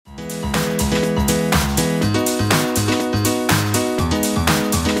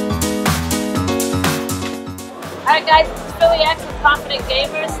Alright guys, it's Philly X with Confident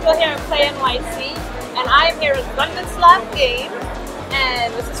Gamers, still here at Play NYC, and I'm here with Grundislav Games,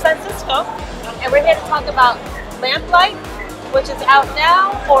 and this is Francisco, and we're here to talk about LampLight, which is out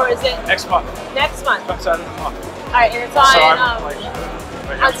now, or is it? Next month. Next month. Comes out in a month. Alright, and it's on,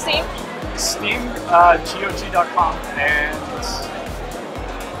 on Steam? Steam, GOG.com, and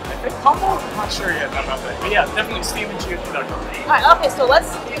I think Combo? I'm not sure yet about that. But yeah, definitely Steam and GOG.com. Alright, okay, so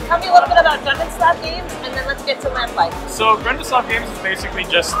tell me a little bit about Grundislav Games, and then let's get to LampLight. So Grundislav Games is basically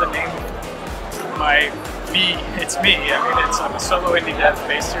just the name of it's me. I'm a solo indie dev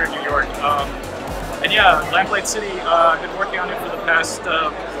based here in New York. And yeah, LampLight City, I've been working on it for the past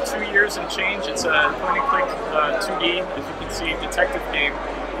 2 years and change. It's a point-and-click 2D, as you can see, detective game.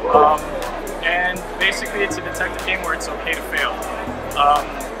 And basically it's a detective game where it's okay to fail.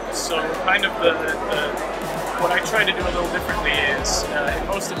 So kind of what I try to do a little differently is, in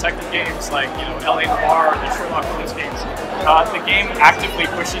most detective games like, LA Noire or the Sherlock Holmes games, the game actively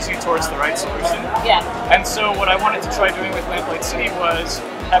pushes you towards the right solution. Yeah. And so what I wanted to try doing with LampLight City was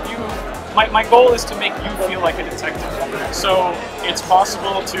my goal is to make you feel like a detective. So it's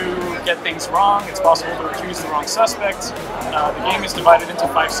possible to get things wrong, it's possible to accuse the wrong suspect. The game is divided into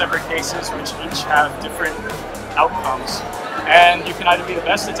 5 separate cases which each have different outcomes. And you can either be the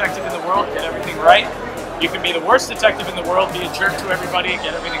best detective in the world, get everything right, you can be the worst detective in the world, be a jerk to everybody,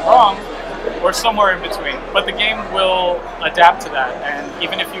 get everything wrong, or somewhere in between. But the game will adapt to that, and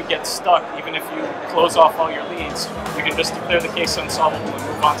even if you get stuck, even if you close off all your leads, you can just declare the case unsolvable and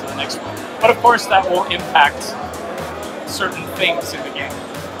move on to the next one. But of course that will impact certain things in the game.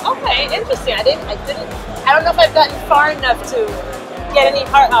 Okay, interesting. I don't know if I've gotten far enough to get any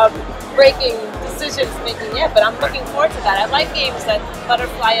heart-breaking decisions making yet, but I'm looking forward to that. I like games that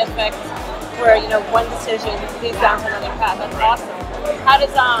butterfly effect, where one decision leads down to another path. That's awesome. How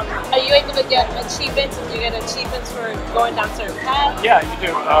does are you able to get achievements, and do you get achievements for going down certain paths? Yeah, you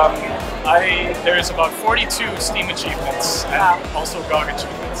do. There's about 42 Steam achievements and also GOG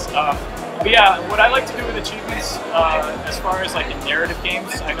achievements. But yeah, what I like to do with achievements, as far as like in narrative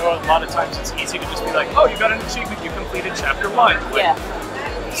games, I know a lot of times it's easy to just be like, oh, you got an achievement, you completed chapter 1. Yeah.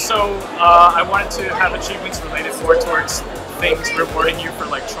 So I wanted to have achievements related more towards things rewarding you for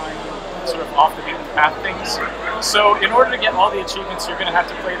like trying sort of off the beaten path things. So in order to get all the achievements, you're going to have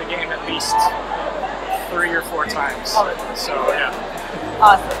to play the game at least 3 or 4 times. So yeah.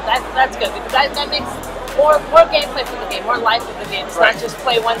 Awesome. That's good, because that makes more gameplay for the game, more life of the game. It's not just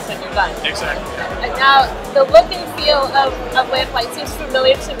play once and you're done. Exactly. Yeah. And now the look and feel of LampLight seems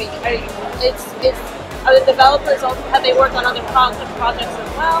familiar to me. Are the developers, have they worked on other projects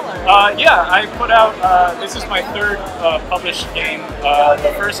as well? Or? Yeah, I put out, this is my 3rd published game.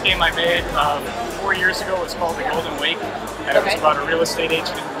 The first game I made 4 years ago was called The Golden Wake, and it was about a real estate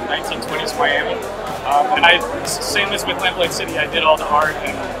agent in 1920s Miami. And same as with LampLight City, I did all the art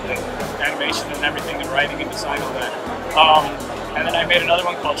and animation and everything, and writing and design, all that. And then I made another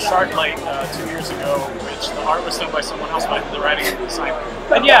one called Light 2 years ago, which the art was done by someone else, but the writing and design.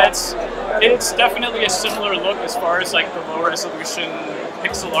 And yeah, it's definitely a similar look as far as like the low resolution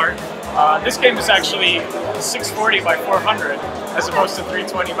pixel art. This game is actually 640 by 400 as opposed to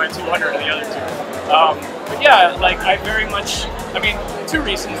 320 by 200 in the other two. But yeah, like I very much, 2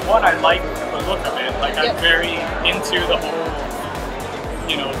 reasons. One, I like the look of it. Like I'm very into the whole,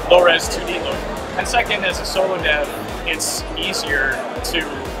 low-res 2D look. And second, as a solo dev, it's easier to,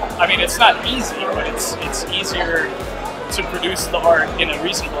 it's not easy, but it's easier to produce the art in a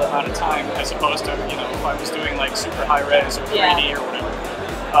reasonable amount of time as opposed to, if I was doing like super high res or 3D or whatever.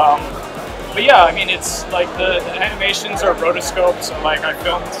 But yeah, it's like the animations are rotoscoped, so like I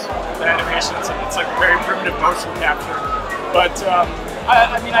filmed the animations and it's like a very primitive motion capture. But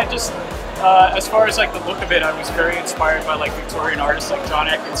as far as like the look of it, I was very inspired by like Victorian artists like John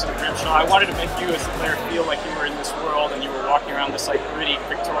Eckins and Grimshaw. I wanted to make you as the player feel like you were in this world and you were walking around this like gritty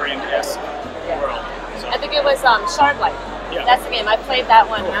Victorian-esque world. So. I think it was Light. Yeah. That's the game. I played that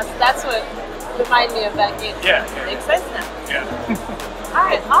one. Cool. That's what reminded me of that game. Yeah. Makes sense now. Yeah.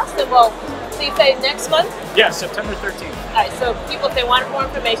 Alright, awesome. Well, so you say next month? Yeah, September 13th. Alright, so people, if they want more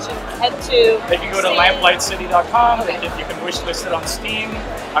information, head to... They can go to lamplightcity.com. Okay. You can wish list it on Steam.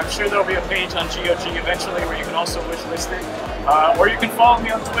 I'm sure there'll be a page on GOG eventually where you can also wish list it. Or you can follow me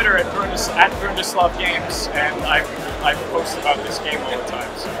on Twitter at Grundislav Games, and I post about this game all the time.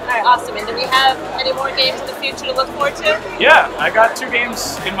 So. Alright, awesome. And do we have any more games in the future to look forward to? Yeah, I got 2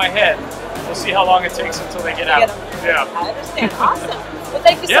 games in my head. We'll see how long it takes until they get out. Yeah. I understand. Awesome. Well,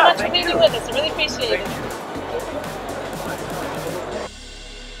 thank you so much for being with us. I really appreciate it.